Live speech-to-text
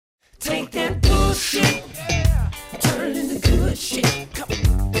Take that bullshit, turn it into good shit. Come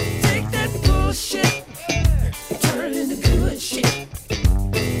on. Take that bullshit, turn it into good shit.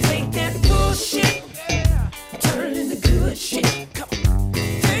 Take that bullshit, turn it into good shit. Come on.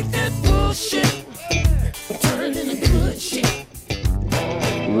 Take that bullshit, turn it into good shit.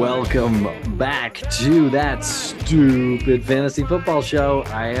 Welcome back to That Stupid Fantasy Football Show.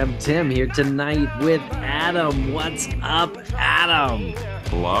 I am Tim here tonight with Adam. What's up, Adam?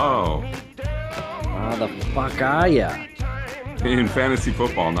 Hello. How the fuck are ya? In fantasy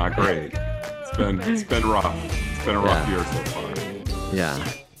football, not great. It's been rough. It's been a rough year so far.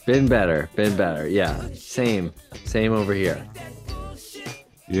 Yeah, been better. Yeah, same over here.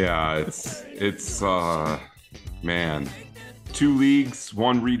 Yeah, it's man. 2 leagues,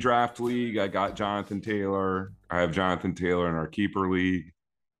 1 redraft league. I got Jonathan Taylor. I have Jonathan Taylor in our keeper league.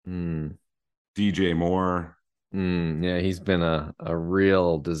 DJ Moore. Yeah, he's been a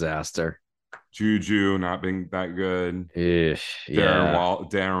real disaster. Juju not being that good. Ish,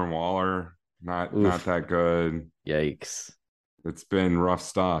 Darren Waller not that good. Yikes. It's been rough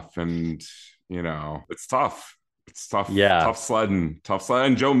stuff, and it's tough. It's tough. Yeah, tough sledding.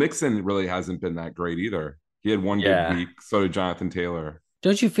 And Joe Mixon really hasn't been that great either. He had one good week. So did Jonathan Taylor.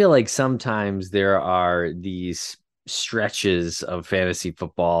 Don't you feel like sometimes there are these stretches of fantasy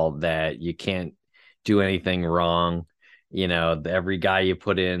football that you can't do anything wrong? You know, every guy you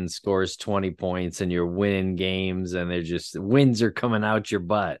put in scores 20 points and you're winning games and they're just wins are coming out your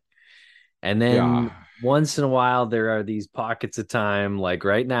butt. And then once in a while, there are these pockets of time like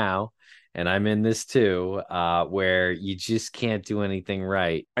right now, and I'm in this too, where you just can't do anything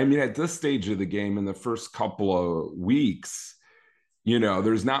right. I mean, at this stage of the game, in the first couple of weeks,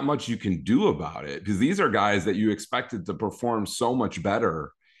 there's not much you can do about it because these are guys that you expected to perform so much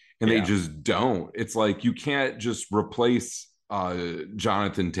better, and they just don't. It's like you can't just replace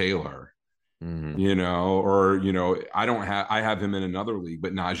Jonathan Taylor, I have him in another league,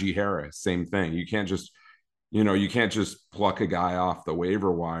 but Najee Harris, same thing. You can't just pluck a guy off the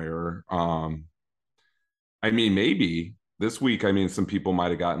waiver wire. I mean, maybe this week, some people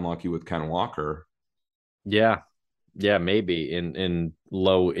might have gotten lucky with Ken Walker. Yeah, maybe in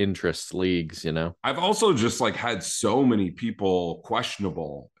low interest leagues, I've also just had so many people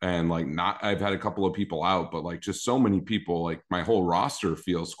questionable, and I've had a couple of people out, but just so many people, my whole roster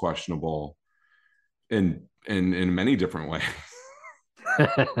feels questionable in many different ways.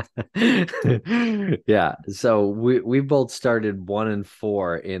 Yeah, so we both started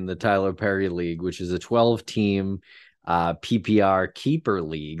 1-4 in the Tyler Perry League, which is a 12-team PPR keeper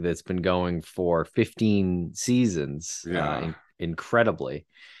league that's been going for 15 seasons, incredibly.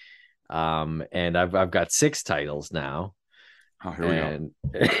 And I've got 6 titles now. Oh, here we go.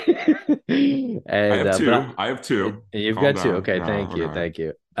 And I have two. You've got 2. Okay, thank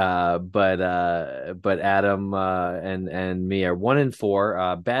you. But Adam and me are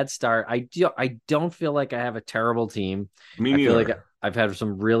 1-4. Bad start. I don't feel like I have a terrible team. Me neither. I feel like I've had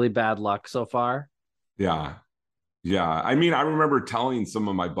some really bad luck so far. Yeah. I mean, I remember telling some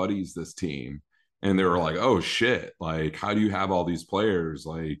of my buddies this team, and they were like, "Oh shit! How do you have all these players?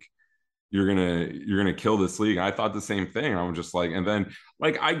 You're gonna kill this league." And I thought the same thing. I'm just and then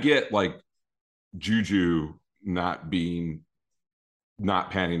I get Juju not panning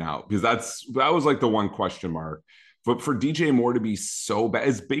out, because that was the one question mark. But for DJ Moore to be so bad,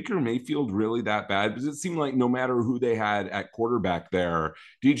 is Baker Mayfield really that bad? Because it seemed like no matter who they had at quarterback there,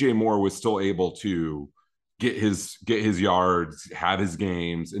 DJ Moore was still able to get his yards, have his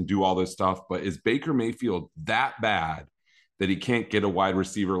games, and do all this stuff. But is Baker Mayfield that bad that he can't get a wide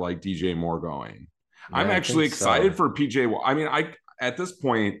receiver like DJ Moore going? Yeah, I'm actually excited for PJ. I mean, at this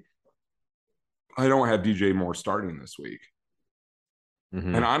point, I don't have DJ Moore starting this week.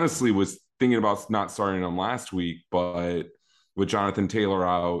 And honestly was thinking about not starting him last week, but with Jonathan Taylor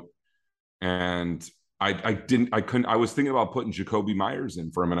out, and I was thinking about putting Jacoby Myers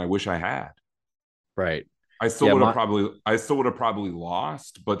in for him, and I wish I had. Right. I still would have probably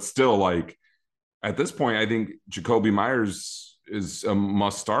lost, but still, at this point, I think Jacoby Myers is a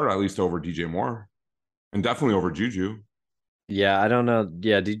must start, at least over DJ Moore, and definitely over Juju. Yeah, I don't know.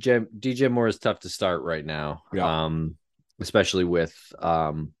 Yeah, DJ Moore is tough to start right now. Yeah. Especially with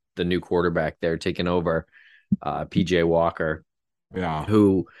the new quarterback there taking over, PJ Walker. Yeah.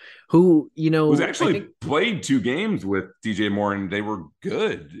 Who who's actually played 2 games with DJ Moore, and they were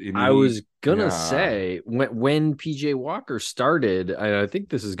good. I was gonna say when PJ Walker started, I think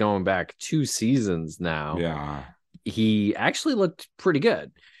this is going back 2 seasons now. Yeah. He actually looked pretty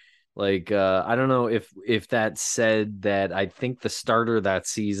good. I don't know if that said that I think the starter that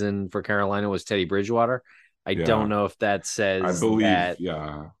season for Carolina was Teddy Bridgewater. I don't Yeah. know if that I says believe. that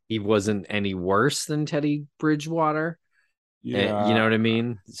Yeah. he wasn't any worse than Teddy Bridgewater. You know Yeah. what I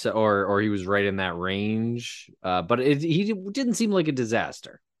mean? So, or he was right in that range. But he didn't seem like a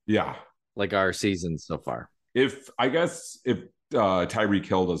disaster Yeah. like our season so far. If I guess if Tyreek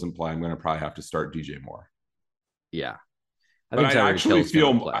Hill doesn't play, I'm going to probably have to start DJ Moore. Yeah, I But think Tyreek Hill's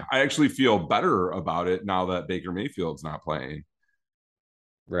gonna play. I actually feel better about it now that Baker Mayfield's not playing.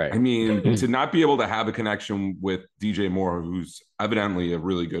 I Right. mean, to not be able to have a connection with DJ Moore, who's evidently a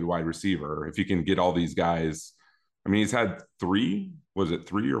really good wide receiver, if you can get all these guys, I mean, he's had was it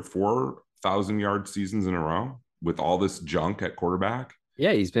 3 or 4 thousand-yard seasons in a row with all this junk at quarterback?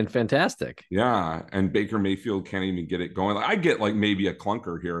 Yeah, he's been fantastic. Yeah, and Baker Mayfield can't even get it going. I get like maybe a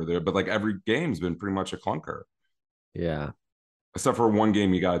clunker here or there, but like every game's been pretty much a clunker, Yeah. except for one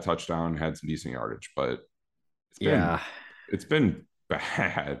game he got a touchdown, had some decent yardage, but it's been Yeah. it's been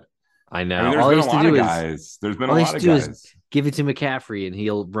bad. I I mean, know. there's been a lot of guys. There's been a All he has lot to of do is guys. give it to McCaffrey and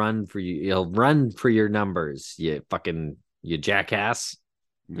he'll run for you. He'll run for your numbers. You jackass.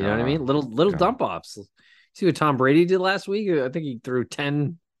 You know what I Yeah, mean? Little yeah, dump offs. See what Tom Brady did last week? I think he threw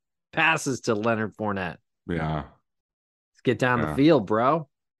 10 passes to Leonard Fournette. yeah, Let's get down the yeah, field, bro.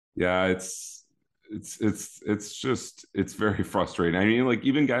 yeah. It's very frustrating. I mean, like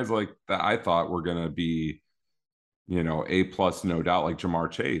even guys like that I thought were gonna be, A plus, no doubt, like Jamar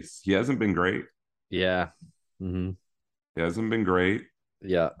Chase. He hasn't been great. Yeah. Hmm. He hasn't been great.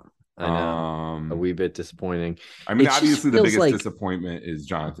 Yeah. I know. A Um, wee bit disappointing. I mean, It just obviously the feels biggest like, disappointment is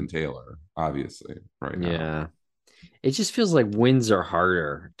Jonathan Taylor, obviously, right now. yeah. It just feels like wins are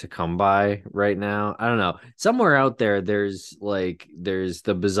harder to come by right now. I don't know. Somewhere out there, there's the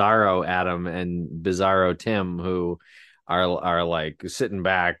Bizarro Adam and Bizarro Tim who are like sitting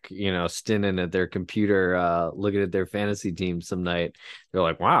back, stinting at their computer, looking at their fantasy team some night. They're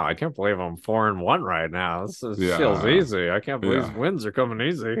like, "Wow, I can't believe I'm 4-1 right now. This feels Yeah, easy. I can't believe these yeah, wins are coming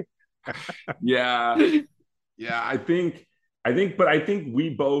easy." yeah. Yeah, but I think we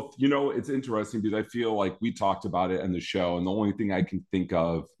both, it's interesting because I feel like we talked about it in the show, and the only thing I can think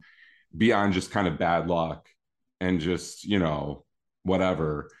of beyond just kind of bad luck and just,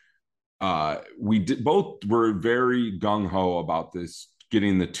 whatever, we did both were very gung ho about this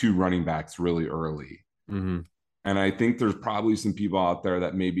getting the two running backs really early. Hmm. And I think there's probably some people out there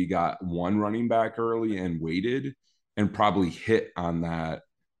that maybe got one running back early and waited and probably hit on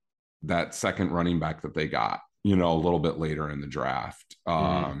that second running back that they got, a little bit later in the draft.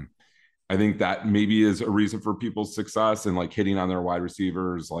 Hmm. I think that maybe is a reason for people's success and like hitting on their wide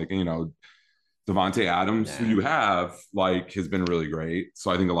receivers, like, Devontae Adams, who Nah. you have, like, has been really great.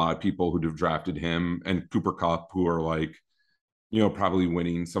 So I think a lot of people who have drafted him and Cooper Kupp, who are like, probably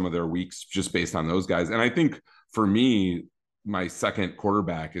winning some of their weeks just based on those guys. And I think for me, my second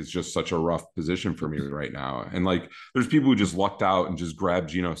quarterback is just such a rough position for me right now. And like, there's people who just lucked out and just grabbed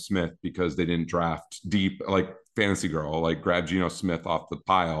Geno Smith because they didn't draft deep, like Fantasy Girl, like grab Geno Smith off the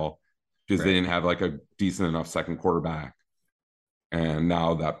pile because they Right. didn't have like a decent enough second quarterback. And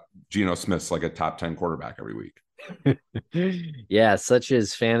now that Geno Smith's like a top 10 quarterback every week. Yeah, such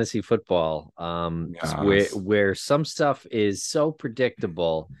as fantasy football. Yes. Where some stuff is so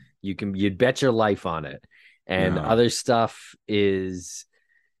predictable, you'd bet your life on it, and Yeah. other stuff is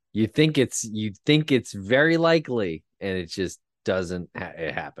you think it's very likely, and it just doesn't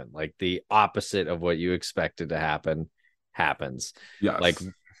happen. Like the opposite of what you expected to happen happens. Like Yes.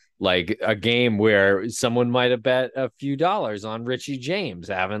 like a game where someone might have bet a few dollars on Richie James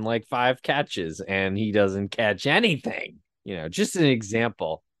having like 5 catches and he doesn't catch anything. Just an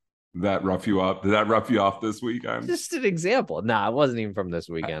example. That rough you up? Did that rough you off this weekend? Just an example. Nah, it wasn't even from this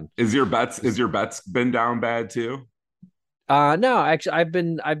weekend. Is your bets been down bad too? No, actually, I've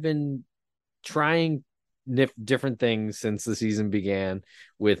been trying different things since the season began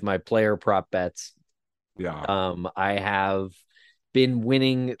with my player prop bets. Yeah. I have been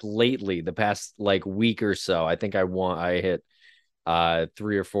winning lately the past like week or so. I think I hit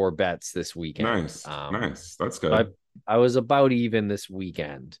 3 or 4 bets this weekend. Nice. Nice. That's I, good. I was about even this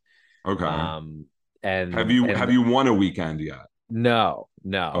weekend. Okay. Um, and Have you won a weekend yet? no.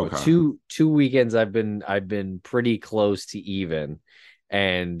 Okay. Two weekends I've been pretty close to even,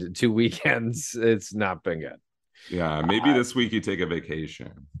 and 2 weekends it's not been good. Yeah, maybe this week you take a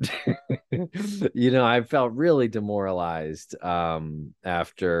vacation. I felt really demoralized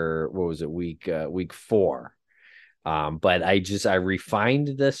after what was it, week 4. But I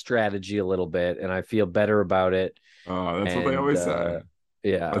refined the strategy a little bit and I feel better about it. Oh, that's what they And always say.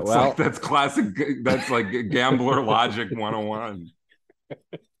 yeah, That's that's classic. That's like gambler logic 101.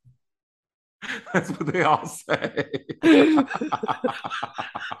 That's what they all say.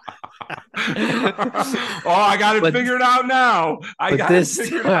 Oh, I got it figured out now. I got it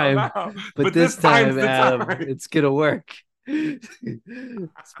figured out now. But this time, the Adam, time. it's gonna work.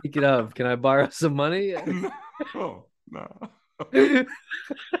 Speaking of, can I borrow some money? No.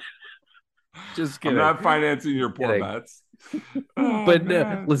 Just kidding. I'm not financing your poor bets. Oh, but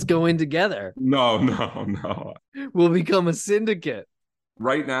let's go in together. No. We'll become a syndicate.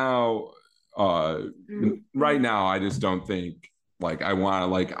 Right now, I just don't think like I want to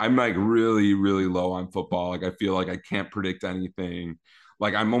like I'm like really, really low on football. Like I feel like I can't predict anything.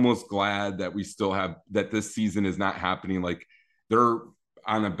 Like I'm almost glad that we still have that this season is not happening. Like they're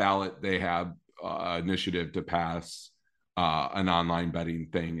on a ballot, they have initiative to pass an online betting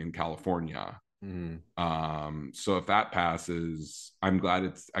thing in California. So if that passes, I'm glad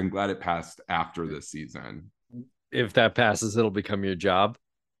it passed after this season. If that passes, it'll become your job.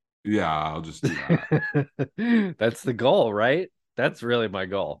 Yeah, I'll just do that. That's the goal, right? That's really my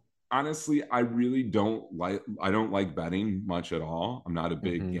goal. Honestly, I really don't like betting much at all. I'm not a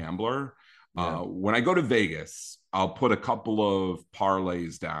big gambler. Yeah. When I go to Vegas, I'll put a couple of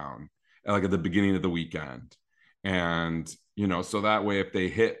parlays down like at the beginning of the weekend. And, so that way if they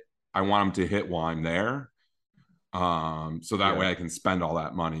hit, I want them to hit while I'm there. So that way I can spend all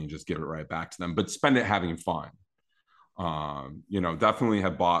that money and just give it right back to them, but spend it having fun. Definitely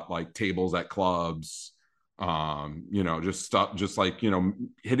have bought like tables at clubs, just stuff, just like,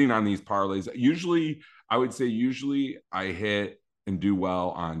 hitting on these parlays. Usually I hit and do well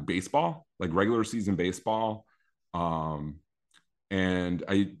on baseball, like regular season baseball. And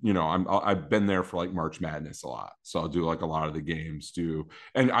I've been there for like March Madness a lot. So I'll do like a lot of the games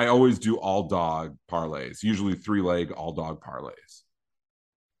and I always do all dog parlays, usually 3-leg all dog parlays.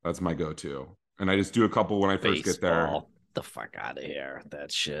 That's my go-to. And I just do a couple when I first get there. Get the fuck out of here.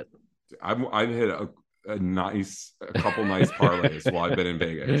 That shit. I've hit a couple nice parlays while I've been in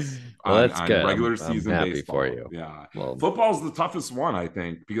Vegas. Well, that's good. Regular season happy baseball. For you. Yeah. Well, football's the toughest one, I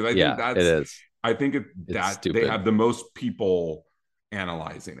think, because I think it is. I think they have the most people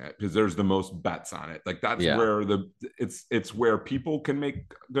analyzing it because there's the most bets on it. Like that's where it's where people can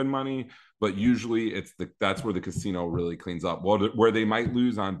make good money, but usually that's where the casino really cleans up. Where they might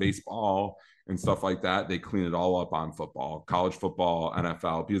lose on baseball and stuff like that, they clean it all up on football, college football,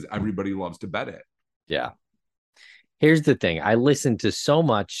 NFL, because everybody loves to bet it. Yeah. Here's the thing. I listen to so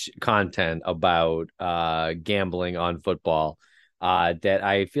much content about gambling on football that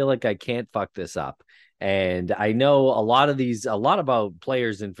I feel like I can't fuck this up. And I know a lot about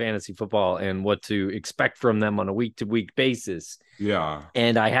players in fantasy football and what to expect from them on a week-to-week basis. Yeah.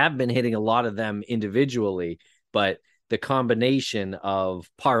 And I have been hitting a lot of them individually, but the combination of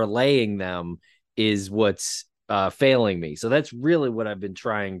parlaying them is what's failing me. So that's really what I've been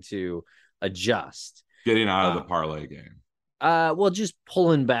trying to adjust. Getting out of the parlay game. Well, just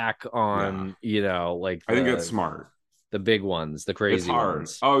pulling back on, like I think it's smart. The big ones, the crazy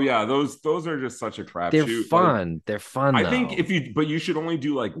ones. Oh yeah, those are just such a crapshoot. They're fun. Like, they're fun. I think but you should only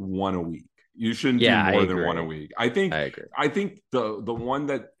do like one a week. You shouldn't do more than one a week. I agree. I think the one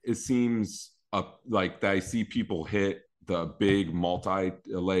that it seems like that I see people hit the big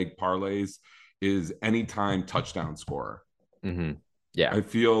multi-leg parlays is anytime touchdown score. Mm-hmm. Yeah, I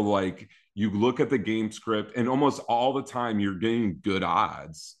feel like you look at the game script and almost all the time you're getting good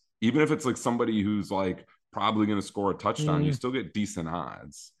odds, even if it's like somebody who's like probably going to score a touchdown, you still get decent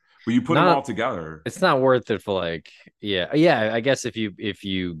odds, but you put them all together. It's not worth it for like, I guess if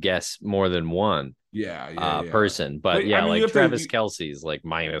you guess more than one person, but Travis Kelce's like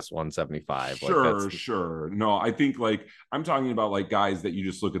minus 175. Sure. No, I think like I'm talking about like guys that you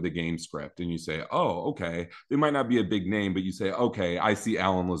just look at the game script and you say, oh, okay, they might not be a big name, but you say, okay, I see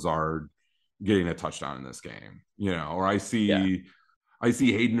Allen Lazard getting a touchdown in this game, or I see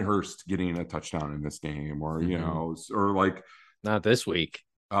Hayden Hurst getting a touchdown in this game, or or like not this week.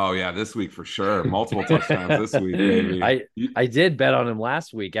 Oh yeah, this week for sure. Multiple touchdowns this week, baby. I did bet on him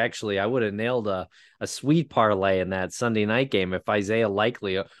last week. Actually, I would have nailed a sweet parlay in that Sunday night game if Isaiah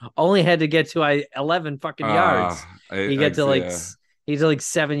Likely only had to get to 11 fucking yards. He got to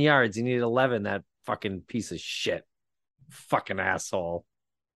 7 yards. He needed 11. That fucking piece of shit, fucking asshole.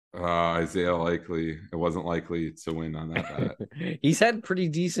 Isaiah Likely. It wasn't likely to win on that bet. He's had pretty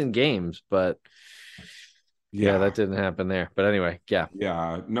decent games, but that didn't happen there. But anyway,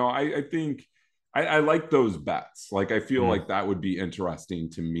 no, I think I like those bets. Like I feel like that would be interesting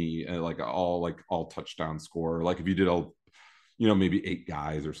to me, like all touchdown score. Like if you did maybe 8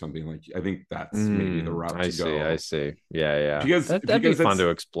 guys or something. Like I think that's maybe the route to go. I see. Yeah. Because that'd be fun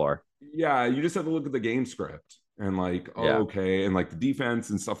to explore. Yeah, you just have to look at the game script and like, Yeah. oh, okay, and like the defense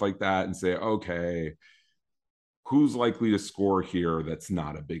and stuff like that, and say, okay, who's likely to score here that's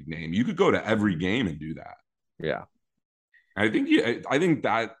not a big name? You could go to every game and do that. Yeah. I think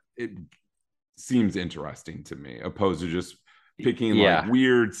that it seems interesting to me, opposed to just picking like Yeah.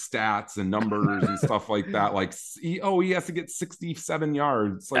 weird stats and numbers and stuff like that. Like, he has to get 67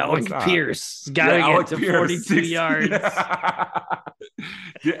 yards. Like, what's Alec that? Pierce got to get to 42 yards. Yeah.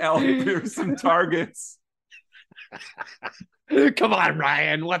 Get Alec Pierce some targets. Come on,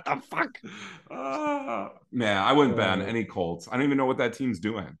 Ryan. What the fuck? Man, I wouldn't bet on any Colts. I don't even know what that team's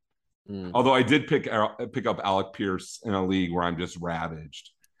doing. Although I did pick up Alec Pierce in a league where I'm just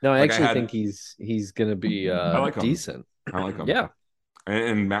ravaged. No, I actually think he's going to be like decent. I like him. Yeah.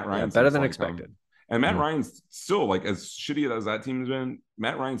 And Matt Ryan, better than expected. And Matt Ryan's still, like, as shitty as that team's been,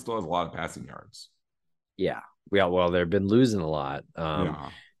 Matt Ryan still has a lot of passing yards. Yeah. Well, they've been losing a lot.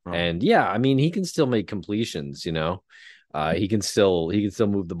 And I mean, he can still make completions, you know. He can still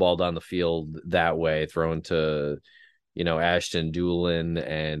move the ball down the field that way, throwing to, you know, Ashton Doolin,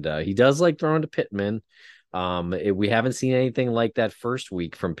 and he does like throwing to Pittman. We haven't seen anything like that first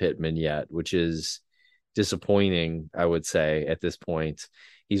week from Pittman yet, which is disappointing, I would say, at this point.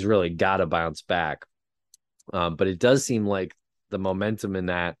 He's really got to bounce back. But it does seem like the momentum in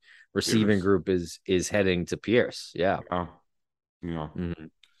that receiving group is heading to Pierce. Yeah. Mm-hmm.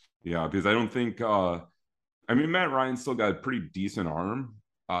 Yeah, because I don't think I mean, Matt Ryan still got a pretty decent arm.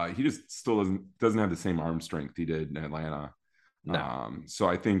 He just still doesn't have the same arm strength he did in Atlanta. No. So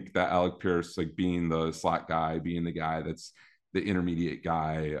I think that Alec Pierce, like, being the slot guy, being the guy that's the intermediate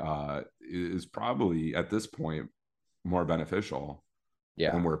guy, is probably at this point more beneficial.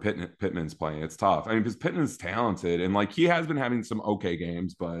 Yeah. Than where Pittman's playing. It's tough. I mean, because Pittman's talented, and like, he has been having some okay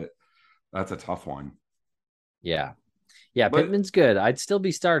games, but that's a tough one. Yeah. Yeah, but Pittman's good. I'd still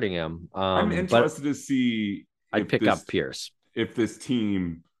be starting him. I'm interested to see. I'd pick up Pierce if this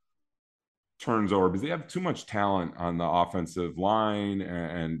team turns over, because they have too much talent on the offensive line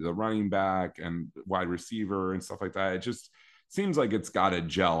and the running back and wide receiver and stuff like that. It just seems like it's got to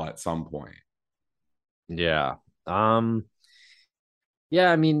gel at some point. Yeah. Yeah,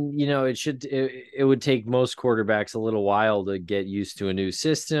 I mean, you know, it would take most quarterbacks a little while to get used to a new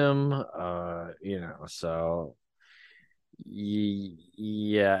system. You know, so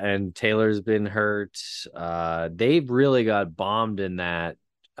yeah, and Taylor's been hurt. They've really got bombed in that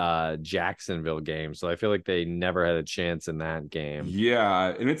Jacksonville game, so I feel like they never had a chance in that game.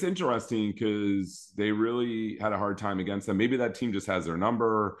 Yeah, and it's interesting because they really had a hard time against them. Maybe that team just has their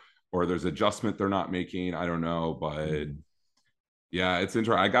number, or there's adjustment they're not making. I don't know, but yeah, it's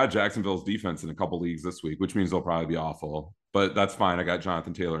interesting. I got Jacksonville's defense in a couple leagues this week, which means they'll probably be awful, but that's fine. I got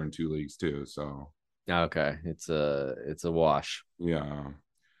Jonathan Taylor in 2 leagues too, so okay, it's a wash. Yeah.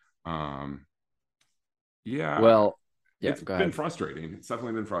 Yeah. Well, yeah, it's been frustrating. It's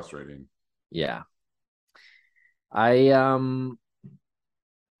definitely been frustrating. Yeah. I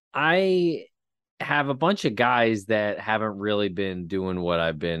have a bunch of guys that haven't really been doing what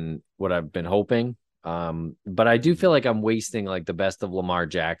I've been hoping. But I do feel like I'm wasting like the best of Lamar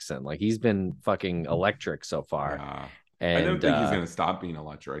Jackson. Like, he's been fucking electric so far. Yeah. And I don't think he's going to stop being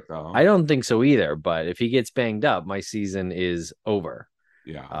electric, though. I don't think so either. But if he gets banged up, my season is over.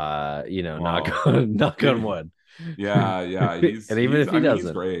 Yeah. You know, knock on wood. Yeah. And even if he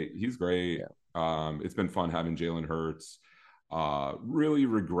doesn't, he's great. Yeah. It's been fun having Jalen Hurts. Really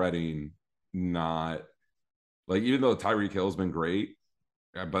regretting not, like, even though Tyreek Hill's been great,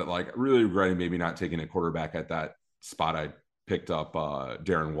 but like, really regretting maybe not taking a quarterback at that spot. I picked up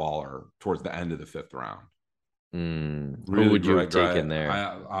Darren Waller towards the end of the 5th round. Really, who would you have taken there?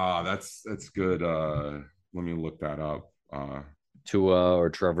 That's good. Let me look that up. Tua or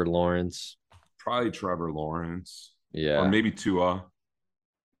Trevor Lawrence? Probably Trevor Lawrence. Yeah. Or maybe Tua.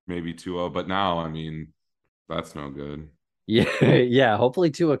 But now, I mean, that's no good. Yeah.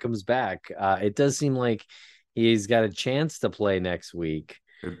 Hopefully Tua comes back. It does seem like he's got a chance to play next week.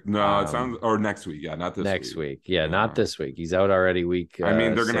 It sounds, or next week. Yeah, not this next week. Yeah, not this week. He's out already week. I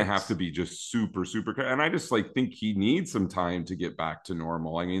mean, they're going to have to be just super, super. And I just like think he needs some time to get back to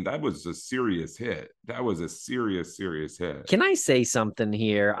normal. I mean, that was a serious hit. That was a serious hit. Can I say something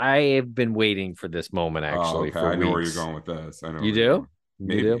here? I have been waiting for this moment, actually. I know where you're going with this. I know you do.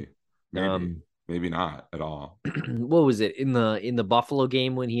 Maybe. Maybe not at all. What was it in the Buffalo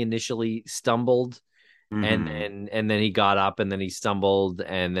game when he initially stumbled? Mm-hmm. And then he got up and then he stumbled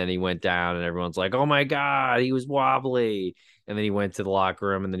and then he went down and everyone's like, oh my God, he was wobbly. And then he went to the locker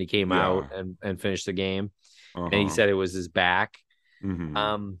room and then he came out and finished the game. And he said it was his back.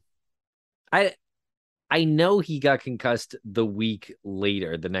 Mm-hmm. I know he got concussed the week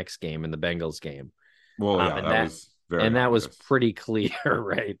later, the next game in the Bengals game. Well, yeah, And that was very that was obvious. pretty clear,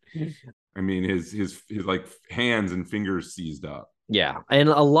 right? I mean, his like hands and fingers seized up. Yeah, and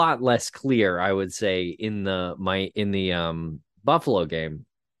a lot less clear, I would say, in the Buffalo game,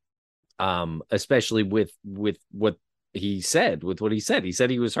 especially with what he said. With what he said,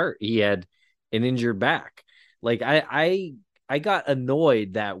 he was hurt. He had an injured back. Like I got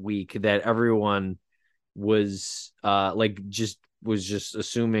annoyed that week that everyone was just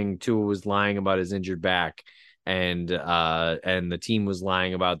assuming Tua was lying about his injured back, and the team was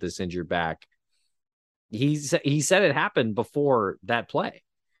lying about this injured back. He said it happened before that play.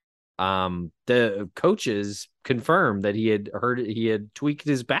 The coaches confirmed that he had tweaked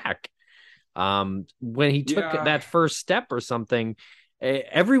his back. When he took that first step or something,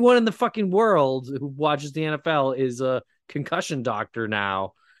 everyone in the fucking world who watches the NFL is a concussion doctor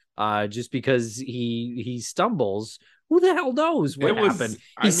now. Just because he stumbles, who the hell knows what happened?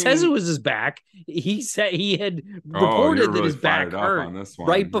 He says it was his back. He said he had reported that his back hurt on this one.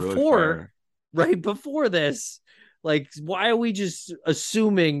 right before this. Like, why are we just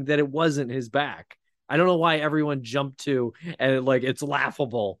assuming that it wasn't his back? I don't know why everyone jumped to, and like it's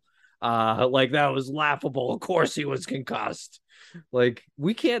laughable. Like that was laughable. Of course he was concussed. Like,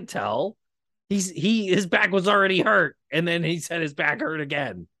 we can't tell. His back was already hurt, and then he said his back hurt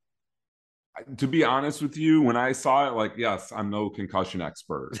again. To be honest with you, when I saw it, like, yes, I'm no concussion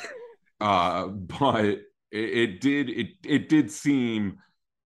expert, but it didn't seem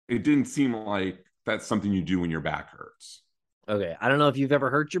like that's something you do when your back hurts. Okay, I don't know if you've ever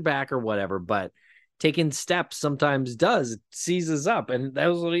hurt your back or whatever, but taking steps sometimes seizes up, and that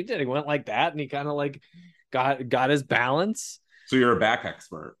was what he did. He went like that, and he kind of like got his balance. So you're a back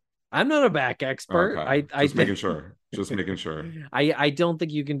expert. I'm not a back expert. Okay. Just making sure. Just making sure. I don't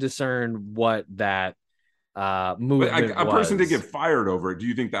think you can discern what that movement a person did get fired over it. Do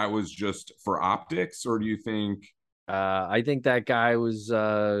you think that was just for optics, or do you think? I think that guy was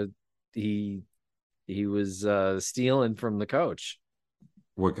he was stealing from the coach.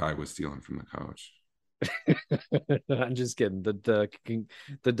 What guy was stealing from the coach? I'm just kidding. The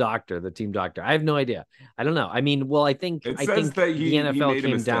doctor, the team doctor. I have no idea. I don't know. I mean, well, I think the NFL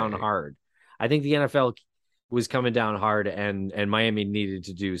came down hard. I think the NFL was coming down hard, and Miami needed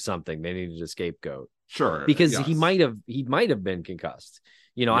to do something. They needed a scapegoat. Sure, because he might have been concussed.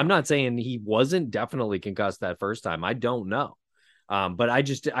 You know, I'm not saying he wasn't definitely concussed that first time. I don't know. But I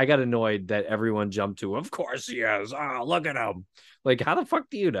got annoyed that everyone jumped to, of course he is. Oh, look at him. Like, how the fuck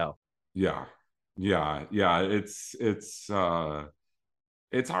do you know? Yeah. It's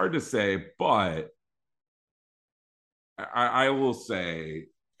hard to say, but I will say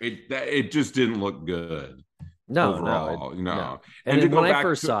it just didn't look good. No, overall, no. And when I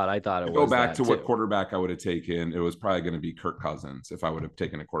first saw it, I thought it was. Go back to what quarterback I would have taken. It was probably going to be Kirk Cousins if I would have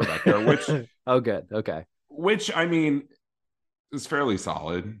taken a quarterback there. Which oh, good, okay. Which, I mean, is fairly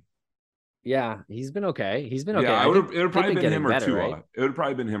solid. Yeah, he's been okay. Yeah, it would probably been him or Tua. Right? It would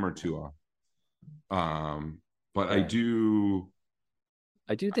probably been him or Tua. But yeah. I do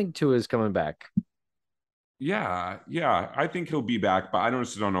think Tua is coming back. Yeah, I think he'll be back, but I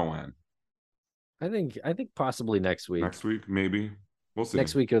just don't know when. I think possibly next week. Next week, maybe. We'll see.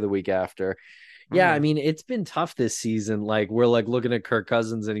 Next week or the week after. Yeah, I mean, it's been tough this season. Like, we're like looking at Kirk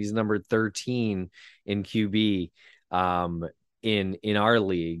Cousins, and he's number 13 in QB in our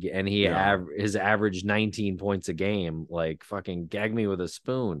league, and his average 19 points a game. Like, fucking gag me with a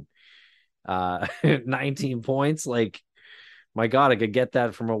spoon. 19 points, like, my God, I could get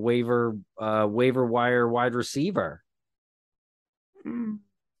that from a waiver wire wide receiver.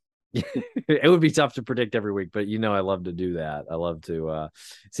 It would be tough to predict every week, but I love to do that. I love to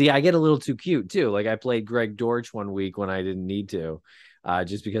see. I get a little too cute too. Like, I played Greg Dortch one week when I didn't need to,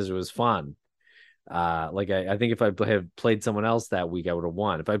 just because it was fun. Like, I think if I had played someone else that week, I would have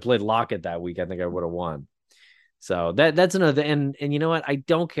won. If I played Lockett that week, I think I would have won. So that's another. And you know what? I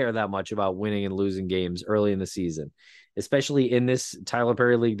don't care that much about winning and losing games early in the season, especially in this Tyler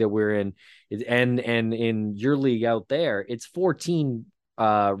Perry league that we're in, and in your league out there. It's 14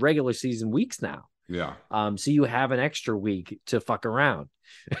 regular season weeks now. Yeah. So you have an extra week to fuck around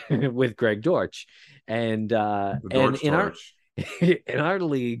with Greg Dortch, and in our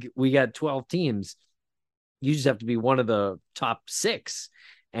league we got 12 teams. You just have to be one of the top 6,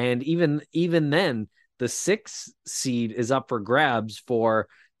 and even then, the 6th seed is up for grabs for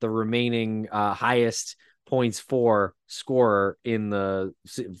the remaining highest points for scorer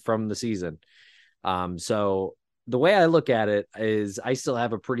from the season. So the way I look at it is I still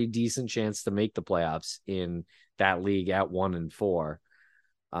have a pretty decent chance to make the playoffs in that league at 1-4.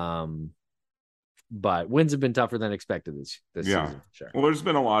 But wins have been tougher than expected this season. Sure. Well, there's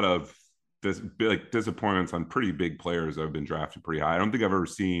been a lot of disappointments on pretty big players that have been drafted pretty high. I don't think I've ever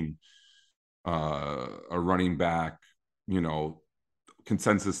seen a running back, you know,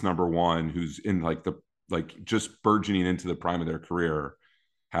 consensus number one who's in like just burgeoning into the prime of their career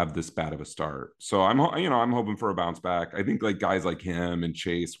have this bad of a start. So I'm hoping for a bounce back. I think like guys like him and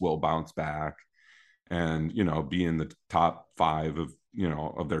Chase will bounce back and, you know, be in the top 5 of, you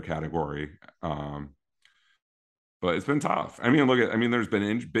know, of their category. But it's been tough. I mean, there's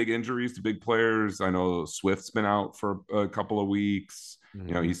been big injuries to big players. I know Swift's been out for a couple of weeks. Mm-hmm.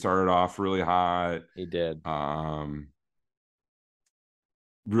 You know, he started off really hot. He did.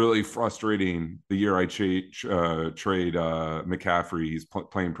 Really frustrating the year I trade McCaffrey. He's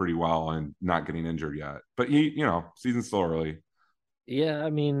playing pretty well and not getting injured yet. But season's still early. Yeah,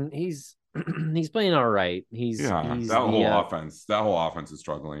 I mean, he's playing all right. That whole offense is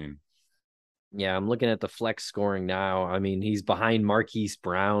struggling. Yeah, I'm looking at the flex scoring now. I mean, he's behind Marquise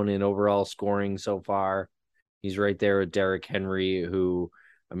Brown in overall scoring so far. He's right there with Derrick Henry, who,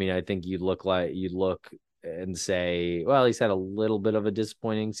 I mean, I think you'd look and say, well, he's had a little bit of a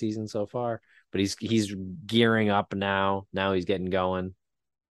disappointing season so far, but he's gearing up now. Now he's getting going.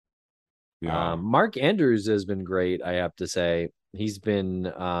 Yeah. Mark Andrews has been great, I have to say. He's been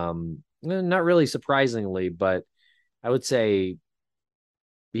not really surprisingly, but I would say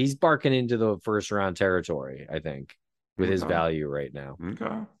he's barking into the first round territory, I think, with his value right now.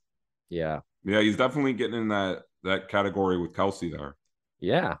 Okay. Yeah. Yeah, he's definitely getting in that category with Kelsey there.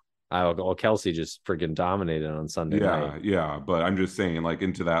 Yeah. Kelsey just freaking dominated on Sunday night. Yeah. But I'm just saying, like,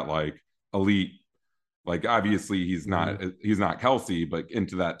 into that like elite, like obviously he's not Kelsey, but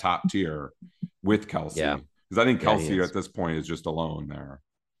into that top tier with Kelsey. Yeah. Because I think Kelsey at this point is just alone there.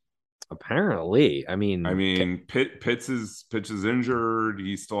 Apparently, I mean, Pitts is injured.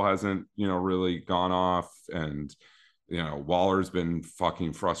 He still hasn't, really gone off, and Waller's been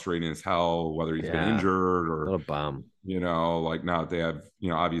fucking frustrating as hell, whether he's been injured or what a bum. Like now that they have,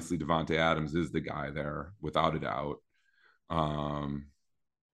 obviously Devontae Adams is the guy there without a doubt.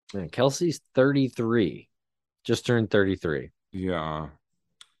 Kelsey's 33, just turned 33. Yeah.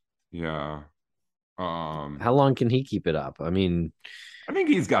 How long can he keep it up? I mean, I think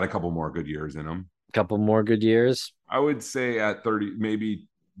he's got a couple more good years in him. A couple more good years. I would say at 30, maybe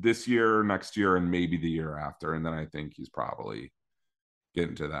this year, next year, and maybe the year after. And then I think he's probably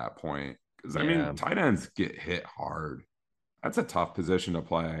getting to that point. Because, I mean, tight ends get hit hard. That's a tough position to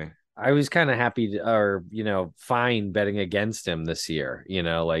play. I was kind of happy fine betting against him this year,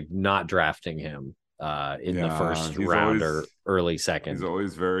 like not drafting him in the first round or early second. He's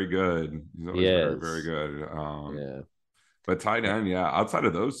always very good. He's always very, very good. But tight end, outside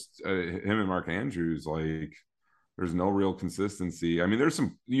of those, him and Mark Andrews, like, there's no real consistency. I mean,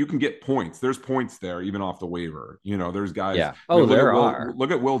 you can get points. There's points there, even off the waiver. There's guys. Yeah. Oh, there are. Look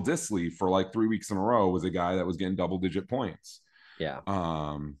at Will Dissly for like 3 weeks in a row was a guy that was getting double-digit points. Yeah.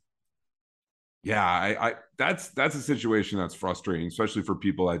 I that's a situation that's frustrating, especially for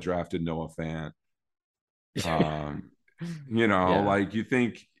people that drafted Noah Fant. Like you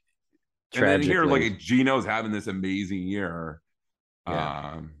think. And then here, like Geno's having this amazing year.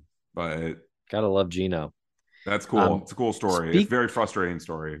 But gotta love Geno. That's cool. It's a cool story. It's a very frustrating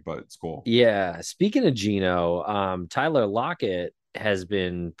story, but it's cool. Yeah. Speaking of Geno, Tyler Lockett has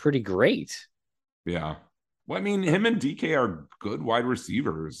been pretty great. Yeah. Well, I mean, him and DK are good wide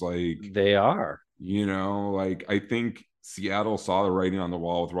receivers. Like they are. Like I think Seattle saw the writing on the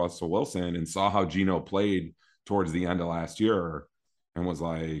wall with Russell Wilson and saw how Geno played towards the end of last year and was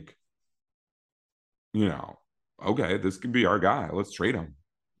like, okay, this could be our guy. Let's trade him.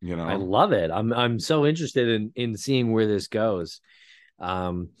 I love it. I'm so interested in seeing where this goes.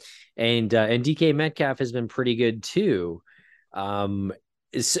 And DK Metcalf has been pretty good too. And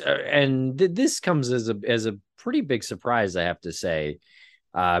this comes as a pretty big surprise, I have to say,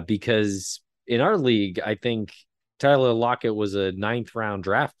 because in our league, I think Tyler Lockett was a 9th round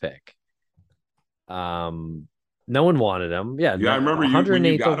draft pick. No one wanted him. Yeah, I remember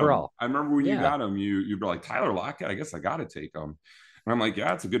 108th overall. I remember when you got him, you were like, Tyler Lockett, I guess I got to take him. And I'm like,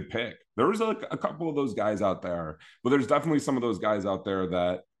 yeah, it's a good pick. There was a couple of those guys out there, but there's definitely some of those guys out there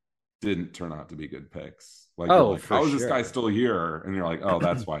that didn't turn out to be good picks. Like, how is this guy still here? And you're like, oh,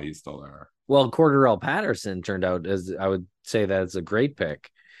 that's why he's still there. Well, Cordarrelle Patterson turned out as I would say that's a great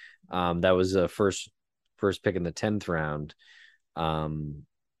pick. That was a first pick in the 10th round.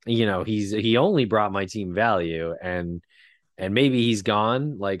 He only brought my team value and maybe he's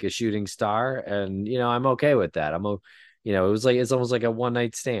gone like a shooting star. And, I'm okay with that. it's almost like a one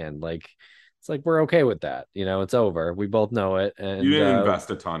night stand. Like It's like we're okay with that. It's over. We both know it, You and didn't invest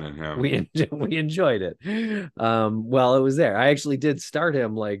a ton in him. we enjoyed it. Well, it was there. I actually did start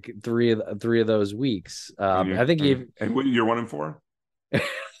him like three of those weeks. I think and what, you're 1-4.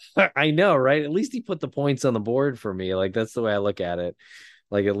 I know, right? At least he put the points on the board for me. Like that's the way I look at it.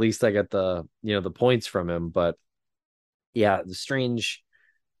 Like at least I got the points from him. But yeah, the strange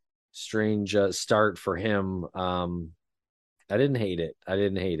start for him. I didn't hate it.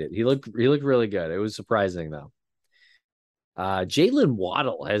 He looked really good. It was surprising though. Jalen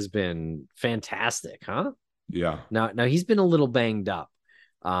Waddle has been fantastic, huh? Yeah. Now he's been a little banged up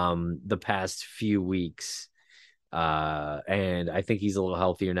the past few weeks. And I think he's a little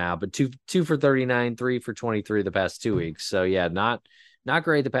healthier now, but two for 39, 3 for 23 the past 2 weeks. So yeah, not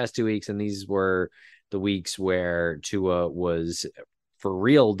great the past 2 weeks. And these were the weeks where Tua was for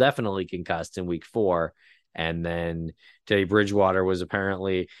real, definitely concussed in week 4. And then Teddy Bridgewater was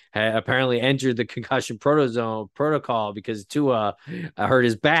apparently entered the concussion protocol because Tua hurt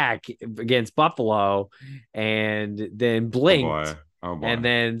his back against Buffalo and then blinked. Oh boy. And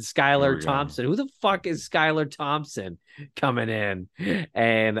then Skylar Thompson. Who the fuck is Skylar Thompson coming in?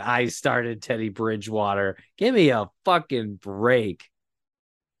 And I started Teddy Bridgewater. Give me a fucking break.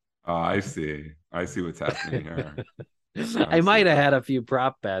 Oh, I see what's happening here. I might have had a few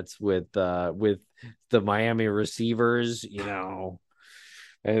prop bets with the Miami receivers, and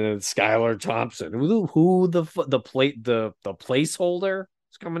then Skylar Thompson. Who the placeholder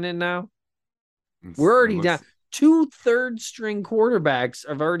is coming in now? We're already down. 2 third-string quarterbacks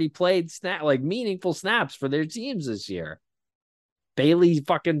have already played meaningful snaps for their teams this year. Bailey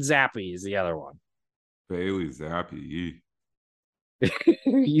fucking Zappi is the other one. Bailey Zappi.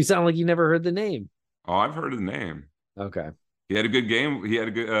 You sound like you never heard the name. Oh, I've heard the name. Okay. He had a good game. He had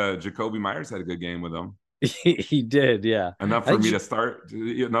a good Jacoby Myers had a good game with him. He did, yeah. Enough for me to start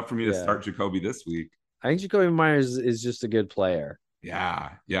Jacoby this week. I think Jacoby Myers is just a good player. Yeah.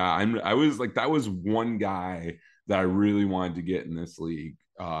 I was like, that was one guy that I really wanted to get in this league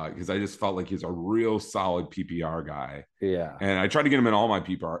because I just felt like he's a real solid PPR guy. Yeah. And I tried to get him in all my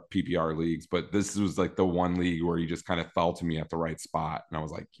PPR leagues, but this was like the one league where he just kind of fell to me at the right spot. And I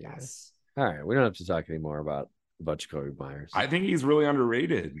was like, yes. All right. We don't have to talk anymore about Jacoby Myers. I think he's really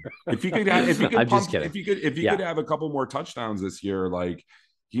underrated. If he could have a couple more touchdowns this year, like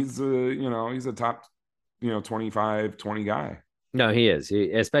he's a top 25, 20 guy. No, he is.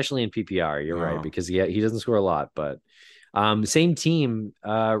 Especially in PPR. You're right, because he doesn't score a lot, but same team.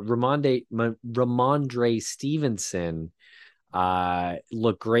 Ramondre Stevenson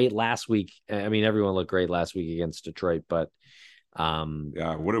looked great last week. I mean, everyone looked great last week against Detroit, but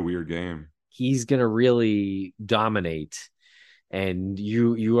what a weird game. He's gonna really dominate, and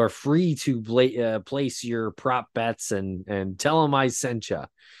you are free to place your prop bets and tell him I sent you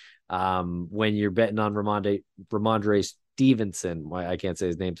when you're betting on Ramondre Stevenson. I can't say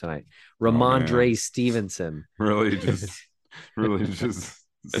his name tonight. Ramondre Stevenson. Really just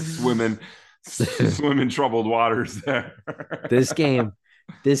swimming troubled waters there. This game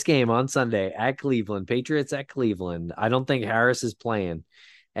on Sunday at Cleveland, Patriots at Cleveland. I don't think Harris is playing,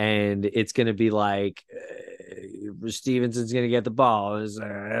 and it's going to be like Stevenson's going to get the ball. This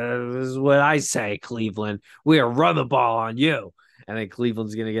is what I say, Cleveland. We are run the ball on you. And then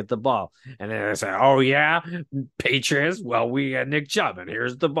Cleveland's going to get the ball. And then I say, oh, yeah, Patriots. Well, we got Nick Chubb, and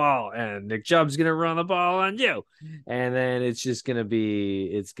here's the ball. And Nick Chubb's going to run the ball on you. And then it's just going to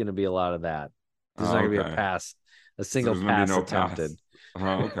be a lot of that. There's not going to be a single pass attempted. Pass.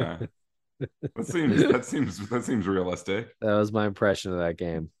 Oh, okay. That seems realistic. That was my impression of that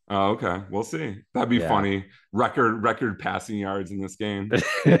game. Oh, okay. We'll see. That'd be funny. Record passing yards in this game.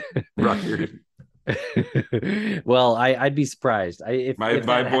 Record. Well, I'd be surprised.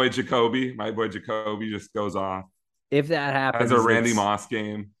 My boy Jacoby just goes off. If that happens, as a Randy Moss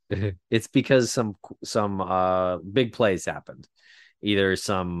game, it's because some big plays happened. Either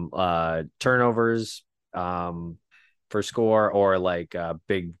some turnovers for score, or like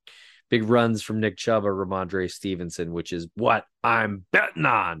big runs from Nick Chubb or Ramondre Stevenson, which is what I'm betting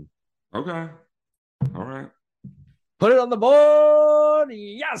on. Okay. All right. Put it on the board.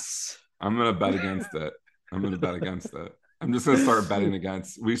 Yes. I'm going to bet against it. I'm just going to start betting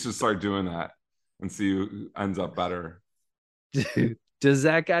against. We should start doing that and see who ends up better. Does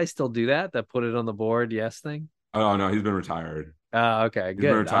that guy still do that put it on the board yes thing? Oh, no, he's been retired. Oh, okay, good. He's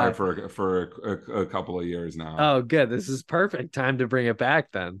been retired for a couple of years now. Oh, good. This is perfect time to bring it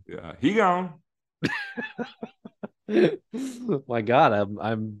back then. Yeah, he gone. My God,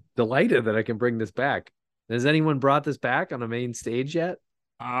 I'm delighted that I can bring this back. Has anyone brought this back on a main stage yet?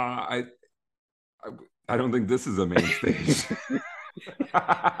 I don't think this is a main stage.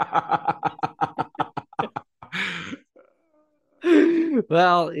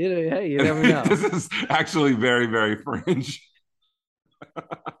 Well, hey, you never know. This is actually very, very fringe.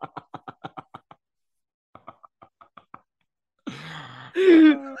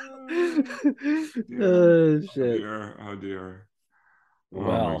 Dear. Oh Oh shit. dear. Oh dear. Oh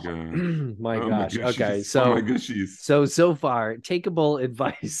my Well, gosh. my Oh my gosh. Okay, gushies. Oh my so gushies. so far, takeable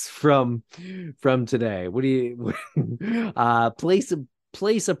advice from today. What do you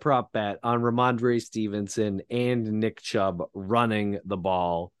place a prop bet on Ramondre Stevenson and Nick Chubb running the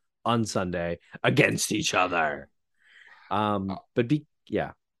ball on Sunday against each other. But be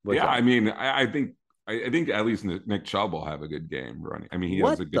yeah, what's Yeah, I up? mean, I think at least Nick Chubb will have a good game running. I mean, he has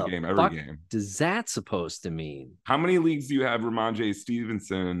What a good the game every fuck game. does that supposed to mean? How many leagues do you have Ramondre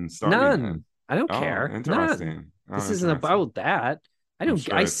Stevenson starting in? None. I don't Oh, care. None. interesting. Oh, This isn't interesting. about that. I I'm don't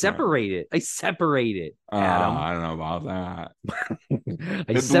sure I it's not. separate it. I separate it, Adam. I don't know about that.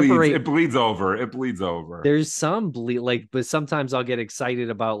 I It bleeds. separate It bleeds over. It bleeds over. there's some like, but sometimes I'll get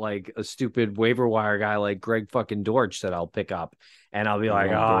excited about like a stupid waiver wire guy like Greg fucking Dortch that I'll pick up, and I'll be I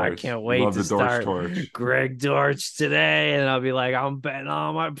like, oh, love I Dortch. can't wait Love to the Dortch start torch. Greg Dortch today, and I'll be like, I'm betting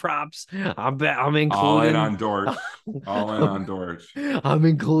all my props. I'm All in including. on Dortch. All in on Dortch. I'm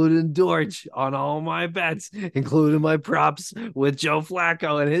including Dortch on all my bets, including my props with Joe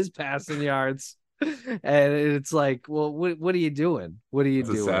Flacco and his passing yards. And it's like, well, what are you doing? What are you It's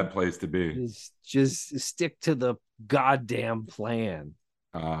a sad doing? place to be. Just stick to the goddamn plan.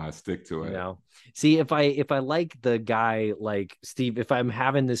 Stick to You it. know, see if I like the guy like Steve, if I'm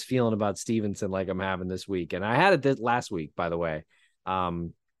having this feeling about Stevenson like I'm having this week, and I had it this last week, by the way.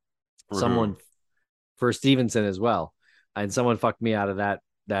 Um, For who? someone for Stevenson as well, and someone fucked me out of that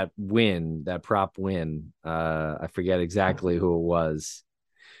prop win. I forget exactly who it was,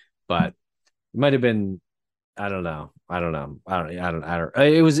 but it might have been. I don't know. I don't know. I don't.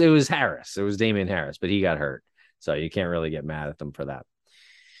 It was Harris. It was Damian Harris, but he got hurt, so you can't really get mad at them for that.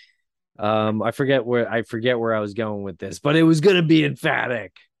 I forget where I was going with this, but it was gonna be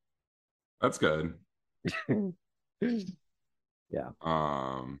emphatic. That's good. Yeah.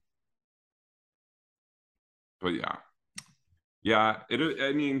 Um, but yeah. Yeah,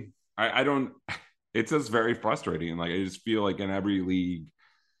 I mean, I don't it's just very frustrating. Like I just feel like in every league,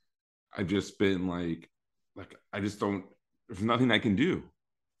 I've just been like I just don't there's nothing I can do.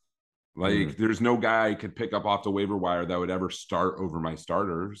 Mm. Like there's no guy I could pick up off the waiver wire that would ever start over my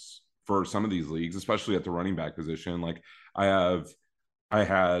starters for some of these leagues, especially at the running back position. Like I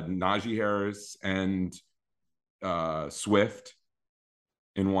had Najee Harris and Swift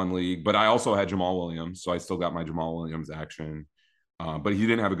in one league, but I also had Jamal Williams, so I still got my Jamal Williams action. But he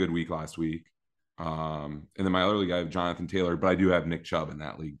didn't have a good week last week. And then my other league, I have Jonathan Taylor, but I do have Nick Chubb in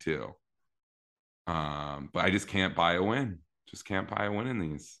that league too. But I just can't buy a win. Just can't buy a win in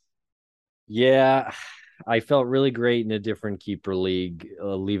these. Yeah, I felt really great in a different keeper league,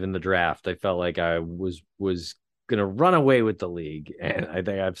 leaving the draft. I felt like I was gonna run away with the league, and I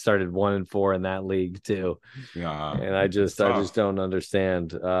think I've started 1-4 in that league too. Yeah, And I it's just tough. don't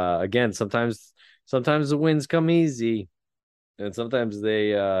understand. Again, sometimes the wins come easy, and sometimes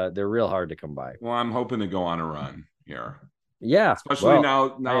they're real hard to come by. Well, I'm hoping to go on a run here, Yeah, especially well,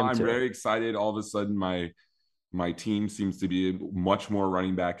 now. I Now am I'm too. very excited. All of a sudden, my team seems to be much more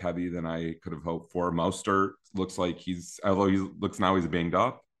running back heavy than I could have hoped for. Mostert looks like although he looks now he's banged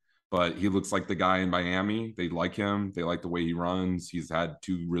up, but he looks like the guy in Miami. They like him. They like the way he runs. He's had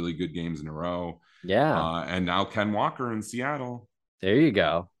two really good games in a row. Yeah, And now Ken Walker in Seattle. there you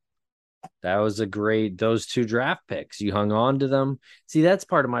go. Those two draft picks. You hung on to them. See, that's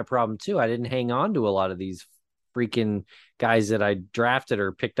part of my problem too. I didn't hang on to a lot of these freaking guys that I drafted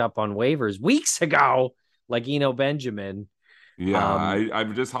or picked up on waivers weeks ago, like Eno Benjamin. Yeah, Um,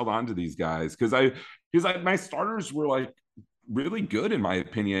 I've just held on to these guys because my starters were like really good in my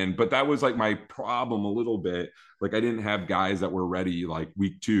opinion, but that was like my problem a little bit. Like I didn't have guys that were ready like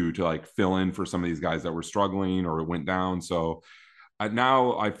week two to like fill in for some of these guys that were struggling or it went down. So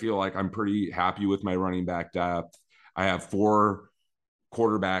now I feel like I'm pretty happy with my running back depth. I have four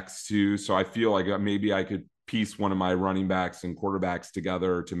quarterbacks too, so I feel like maybe I could piece one of my running backs and quarterbacks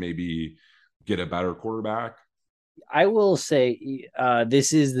together to maybe get a better quarterback. I will say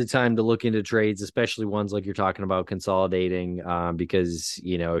this is the time to look into trades, especially ones like you're talking about consolidating, because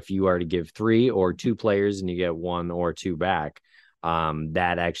if you are to give three or two players and you get one or two back,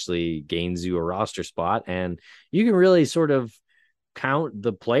 that actually gains you a roster spot, and you can really sort of count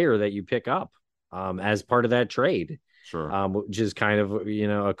the player that you pick up as part of that trade, Sure. which is kind of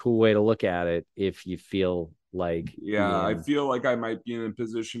a cool way to look at it if you feel like Yeah, I feel like I might be in a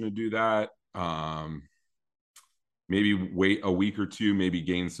position to do that. maybe wait a week or two, maybe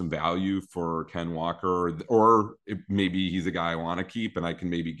gain some value for Ken Walker, or maybe he's a guy I want to keep and I can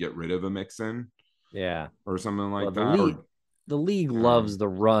maybe get rid of a Mixon Yeah. or something like Well, that. the league Yeah. loves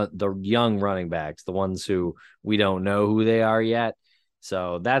the young running backs, the ones who we don't know who they are yet.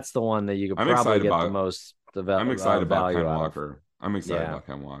 So that's the one that you could I'm probably excited get about the most I'm excited about value Ken out of. Walker. I'm excited Yeah. about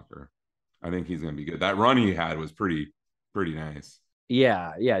Ken Walker. I think he's going to be good. That run he had was pretty nice.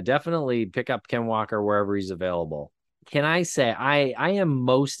 Yeah, definitely pick up Ken Walker wherever he's available. Can I say I am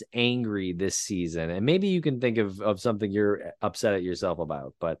most angry this season, and maybe you can think of something you're upset at yourself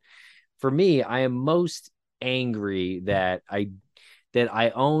about, but for me, I am most angry that I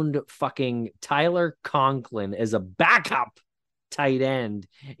owned fucking Tyler Conklin as a backup tight end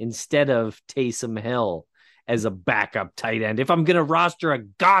instead of Taysom Hill as a backup tight end. If I'm gonna roster a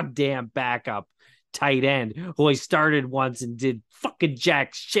goddamn backup tight end who I started once and did fucking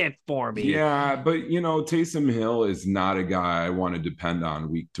jack shit for me. Yeah, but Taysom Hill is not a guy I want to depend on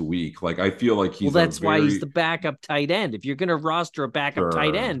week to week. Like I feel like he's Well, that's why he's the backup tight end. If you're gonna roster a backup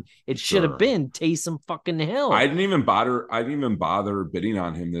tight end, it should have been Taysom fucking Hill. I didn't even bother bidding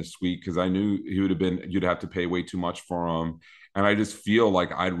on him this week because I knew you'd have to pay way too much for him. And I just feel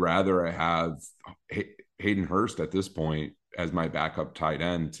like I'd rather have Hayden Hurst at this point as my backup tight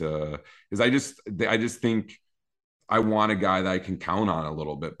end because I just think I want a guy that I can count on a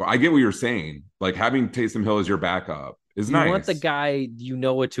little bit. But I get what you're saying. Like having Taysom Hill as your backup is nice. You want the guy you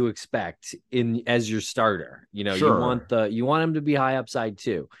know what to expect in as your starter. Sure. You want him to be high upside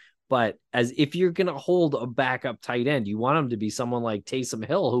too. But as if you're gonna hold a backup tight end, you want him to be someone like Taysom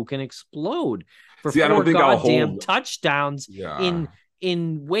Hill who can explode for I don't think goddamn touchdowns yeah.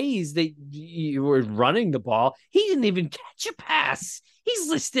 in ways that you were running the ball. He didn't even catch a pass. He's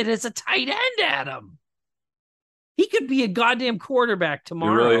listed as a tight end, Adam. He could be a goddamn quarterback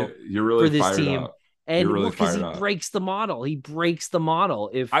tomorrow. You're really for this fired team. Up. And really because he breaks the model. He breaks the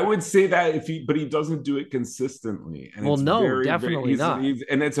model. If I would say that but he doesn't do it consistently. And definitely not.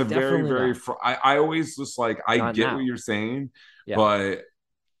 And it's a definitely very I always just like, I not get now. what you're saying, yeah. But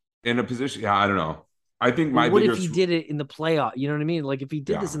in a position, I don't know. I think what if he did it in the playoff? You know what I mean? Like if he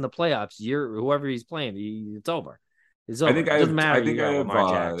did this in the playoffs, whoever he's playing, it's over. It's over. It doesn't matter. I think I have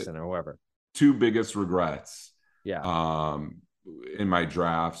Lamar Jackson or whoever. Two biggest regrets. Yeah. In my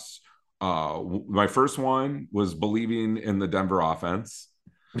drafts. My first one was believing in the Denver offense.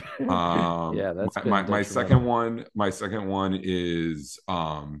 Yeah, that's my second one. My second one is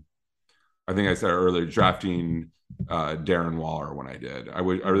I think I said earlier, drafting Darren Waller when I did. I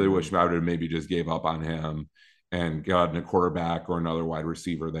really wish I would have maybe just gave up on him and gotten a quarterback or another wide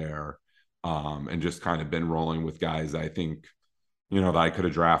receiver there, and just kind of been rolling with guys I think that I could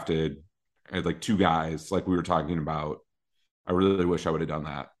have drafted. I had like two guys like we were talking about. I really wish I would have done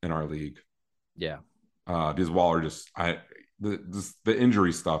that in our league. Yeah. Because Waller the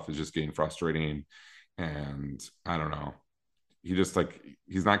injury stuff is just getting frustrating. And I don't know. He's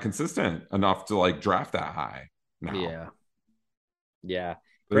not consistent enough to like draft that high now. Yeah. Yeah.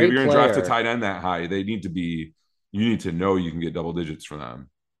 If you're going to draft a tight end that high, you need to know you can get double digits from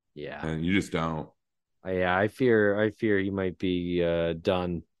them. Yeah. And you just don't. Yeah. I fear he might be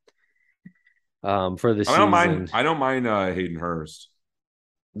done. For the season. I don't mind Hayden Hurst.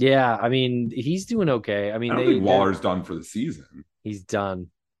 Yeah, I mean he's doing okay. I mean, I don't think Waller's done for the season. He's done.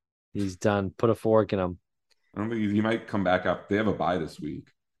 Put a fork in him. I don't think he might come back up. They have a bye this week.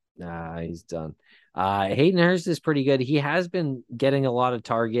 Nah, he's done. Hayden Hurst is pretty good. He has been getting a lot of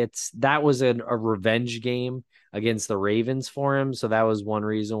targets. That was a revenge game against the Ravens for him, so that was one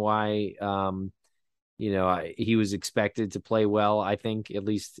reason why he was expected to play well. I think, at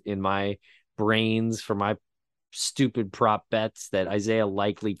least in my brains, for my stupid prop bets that Isaiah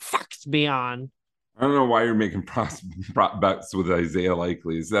Likely fucks me on. I don't know why you're making prop bets with Isaiah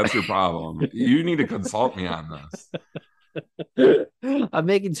Likely. That's your problem. You need to consult me on this. I'm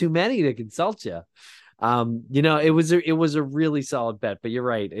making too many to consult you. It was a really solid bet, but you're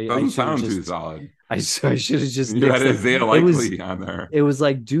right. It doesn't sound too solid. I should have just you had Isaiah Likely on there. It was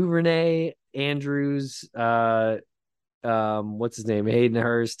like Duvernay, Andrews, what's his name? Hayden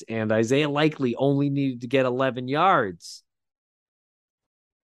Hurst and Isaiah Likely only needed to get 11 yards.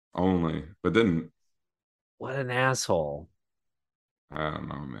 Only, but didn't. What an asshole. I don't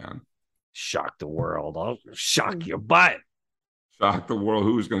know, man. Shock the world. I'll shock your butt. Shock the world.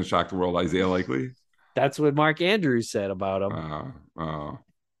 Who's going to shock the world? Isaiah Likely? That's what Mark Andrews said about him.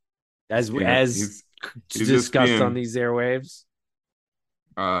 As he's discussed on these airwaves.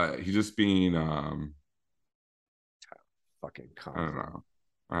 He's just being fucking confident.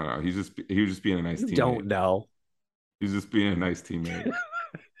 I don't know. He was just being a nice teammate. Don't know. He's just being a nice teammate.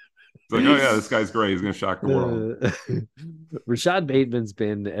 It's like, oh yeah, this guy's great. He's gonna shock the world. Rashad Bateman's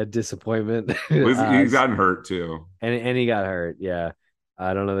been a disappointment. He's gotten hurt too. And he got hurt. Yeah.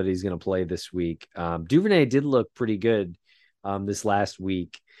 I don't know that he's going to play this week. Duvernay did look pretty good this last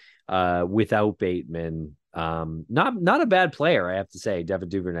week without Bateman. Not a bad player, I have to say, Devin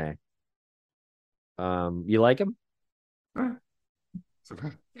Duvernay. You like him? It's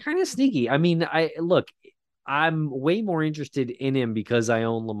okay. Kind of sneaky. I mean, I'm way more interested in him because I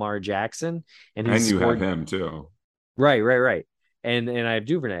own Lamar Jackson, and you have him too. Right. And I have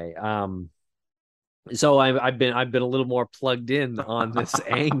Duvernay. So I've been a little more plugged in on this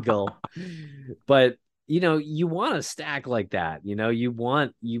angle, but you want a stack like that.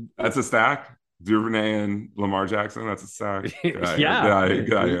 That's a stack. Duvernay and Lamar Jackson. That's a stack. Yeah. Get out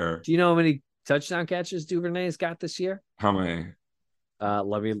of here. Do you know how many touchdown catches Duvernay's got this year? How many?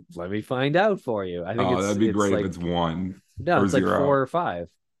 Let me find out for you. I think that'd be great like, if it's 1. No, it's 0. like 4 or 5.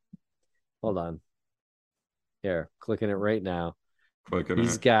 Hold on. Here, clicking it right now.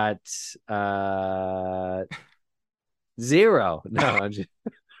 He's got 0. No, I'm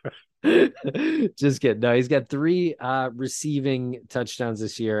just kidding. No, he's got 3 receiving touchdowns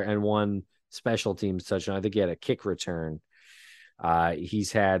this year and 1 special teams touchdown. I think he had a kick return.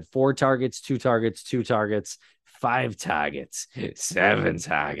 He's had 4 targets, 2 targets, 2 targets, 5 targets, 7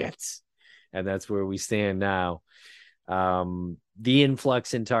 targets. And that's where we stand now. The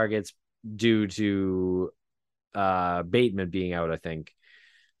influx in targets due to Bateman being out, I think.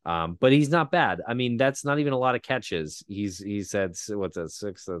 But he's not bad. I mean, that's not even a lot of catches. He's had, what's that,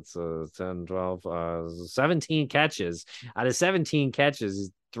 6, that's 10, 12, 17 catches. Out of 17 catches,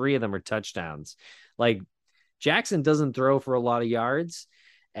 3 of them are touchdowns. Like, Jackson doesn't throw for a lot of yards,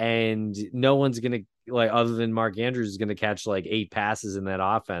 and no one's going to, like, other than Mark Andrews, is going to catch like 8 passes in that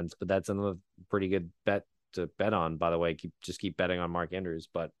offense. But that's another pretty good bet to bet on, by the way. Keep betting on Mark Andrews.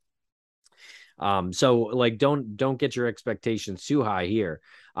 But so like, don't get your expectations too high here.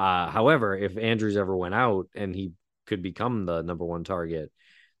 However, if Andrews ever went out and he could become the number 1 target,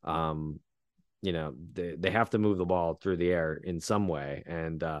 they have to move the ball through the air in some way.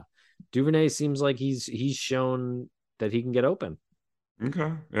 And Duvernay seems like he's shown that he can get open.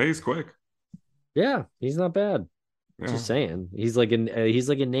 Okay. Yeah, he's quick. Yeah, he's not bad. Yeah. Just saying, he's like a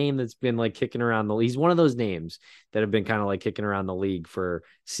name that's been like kicking around he's one of those names that have been kind of like kicking around the league for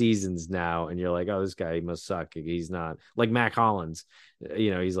seasons now, and you're like, oh, this guy, he must suck. He's not like Mac Hollins.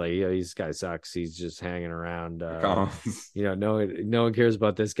 He's like, yeah, this guy sucks. He's just hanging around. No one cares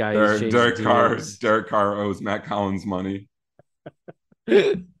about this guy. Derek Carr owes Mac Hollins money.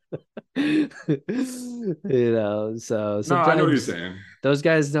 So sometimes, no, I know what you're saying. Those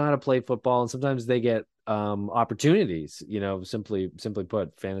guys know how to play football, and sometimes they get opportunities. Simply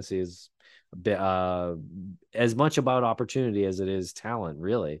put, fantasy is a bit as much about opportunity as it is talent,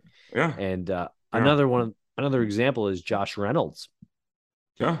 really. Yeah. And another example is Josh Reynolds.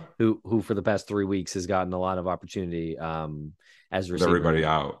 Yeah. Who for the past 3 weeks has gotten a lot of opportunity as a receiver. With everybody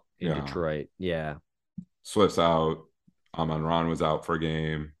out in Detroit. Yeah. Swift's out. Amon-Ra was out for a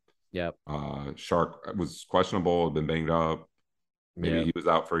game. Yep. Shark was questionable, been banged up. Maybe he was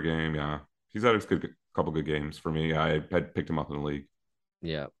out for a game. Yeah. He's had a couple good games for me. I had picked him up in the league.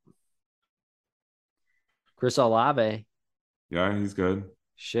 Yeah. Chris Olave. Yeah, he's good.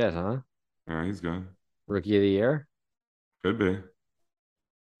 Shit, huh? Yeah, he's good. Rookie of the year? Could be.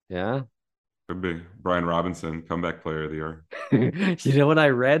 Yeah. Could be. Brian Robinson, comeback player of the year. You know what I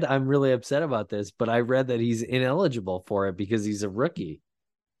read? I'm really upset about this, but I read that he's ineligible for it because he's a rookie.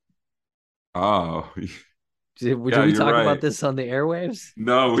 Oh. Did we talk about this on the airwaves?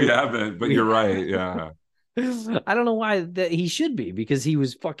 No, we haven't, but you're right. Yeah. I don't know why that he should be, because he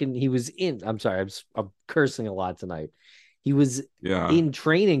was in. I'm sorry, I'm cursing a lot tonight. He was in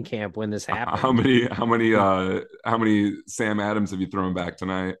training camp when this happened. How many Sam Adams have you thrown back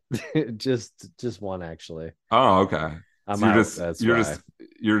tonight? just one, actually. Oh, okay.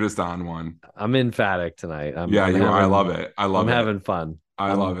 You're just on one. I'm emphatic tonight. I love it. I'm having fun.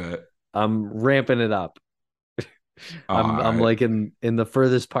 I love it. I'm ramping it up. I'm like in the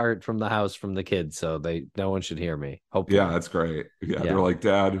furthest part from the house from the kids, so no one should hear me. Hopefully. Yeah, that's great. Yeah, they're like,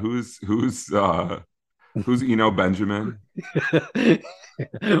 Dad, who's Eno Benjamin?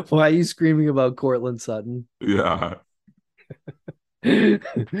 Why are you screaming about Cortland Sutton? Yeah.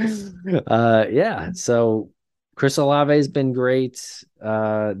 So Chris Olave's been great.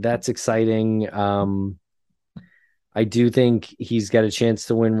 That's exciting. I do think he's got a chance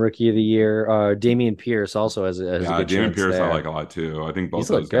to win Rookie of the Year. Dameon Pierce also has a good Dameon chance Pierce there. I like a lot too. I think both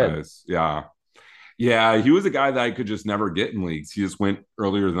those guys. Yeah. Yeah, he was a guy that I could just never get in leagues. He just went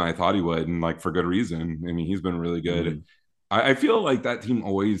earlier than I thought he would, and like for good reason. I mean, he's been really good. Mm-hmm. I feel like that team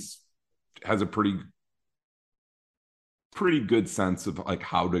always has a pretty good sense of like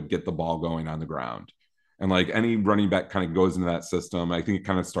how to get the ball going on the ground. And like any running back kind of goes into that system. I think it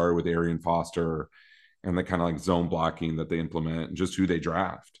kind of started with Arian Foster and the kind of like zone blocking that they implement and just who they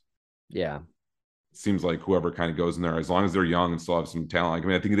draft. Yeah. It seems like whoever kind of goes in there, as long as they're young and still have some talent. Like, I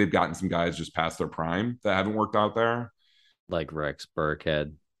mean, I think they've gotten some guys just past their prime that haven't worked out there. Like Rex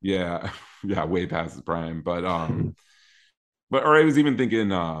Burkhead. Yeah. Yeah. Way past the prime. But, or I was even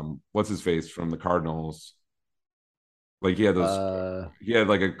thinking, what's his face from the Cardinals? Like he had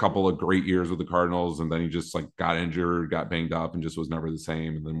like a couple of great years with the Cardinals, and then he just like got injured, got banged up, and just was never the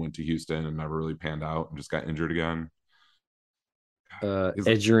same. And then went to Houston and never really panned out, and just got injured again.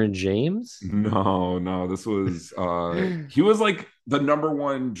 Edgerrin James? No, this was he was like the number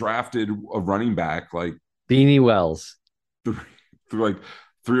one drafted running back like Beanie Wells through like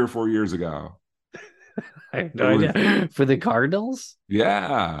 3 or 4 years ago. I have no idea. For the Cardinals?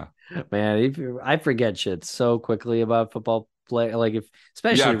 Yeah. Man, I forget shit so quickly about football play. Like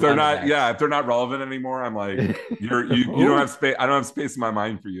especially if they're not relevant anymore, I'm like, you don't have space. I don't have space in my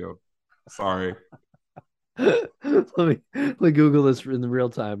mind for you. Sorry. let me Google this in the real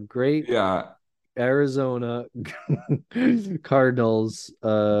time. Great. Yeah. Arizona Cardinals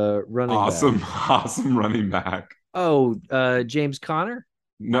running back. Awesome running back. Oh, James Conner?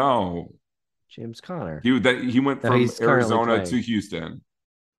 No. James Conner. He went from Arizona to Houston.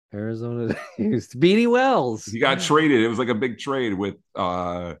 Arizona to Houston. Beanie Wells. He got traded. It was like a big trade with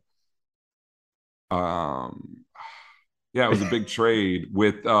it was a big trade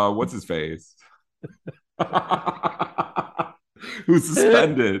with what's his face? Who's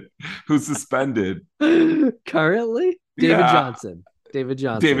suspended? Currently? David Johnson. David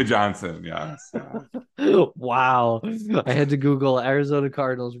Johnson, yes. Wow. I had to Google Arizona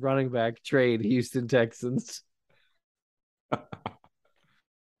Cardinals running back trade Houston Texans.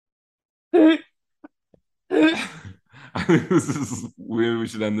 I think this is weird. We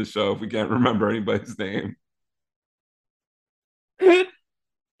should end the show if we can't remember anybody's name.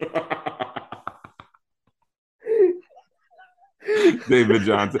 David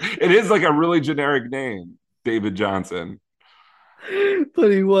Johnson. It is like a really generic name, David Johnson.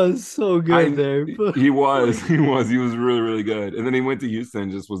 But he was so good there. He was really, really good. And then he went to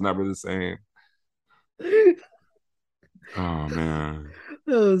Houston, just was never the same. Oh man.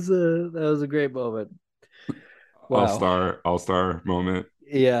 That was a great moment. Wow. All-star moment.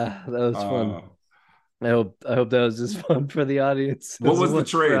 Yeah, that was fun. I hope that was just fun for the audience. What was the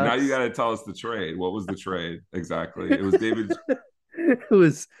trade? Now you got to tell us the trade. What was the trade exactly? It was David. It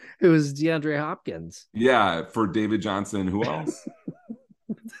was DeAndre Hopkins. Yeah, for David Johnson. Who else?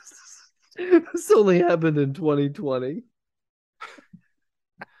 This only happened in 2020.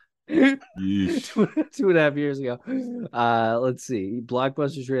 Two and a half years ago. Let's see.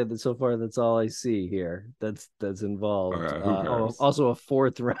 Blockbuster trade. So far, that's all I see here. That's involved. Also a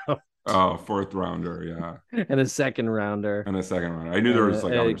fourth round. Oh, fourth rounder, yeah, and a second rounder. I knew there was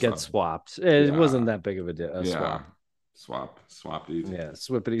like it gets swapped. It wasn't that big of a swap. Swap, dude. Yeah,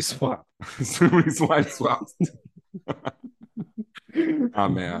 swippity swap. Swap. Oh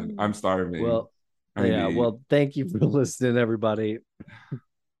man, I'm starving. Well, well, thank you for listening, everybody.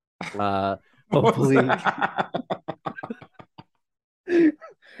 Hopefully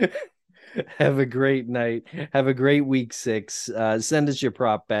have a great night. Have a great week 6. Send us your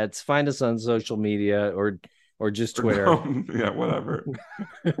prop bets. Find us on social media or just Twitter. Yeah, whatever.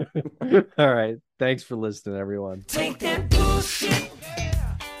 All right. Thanks for listening, everyone. Take that bullshit.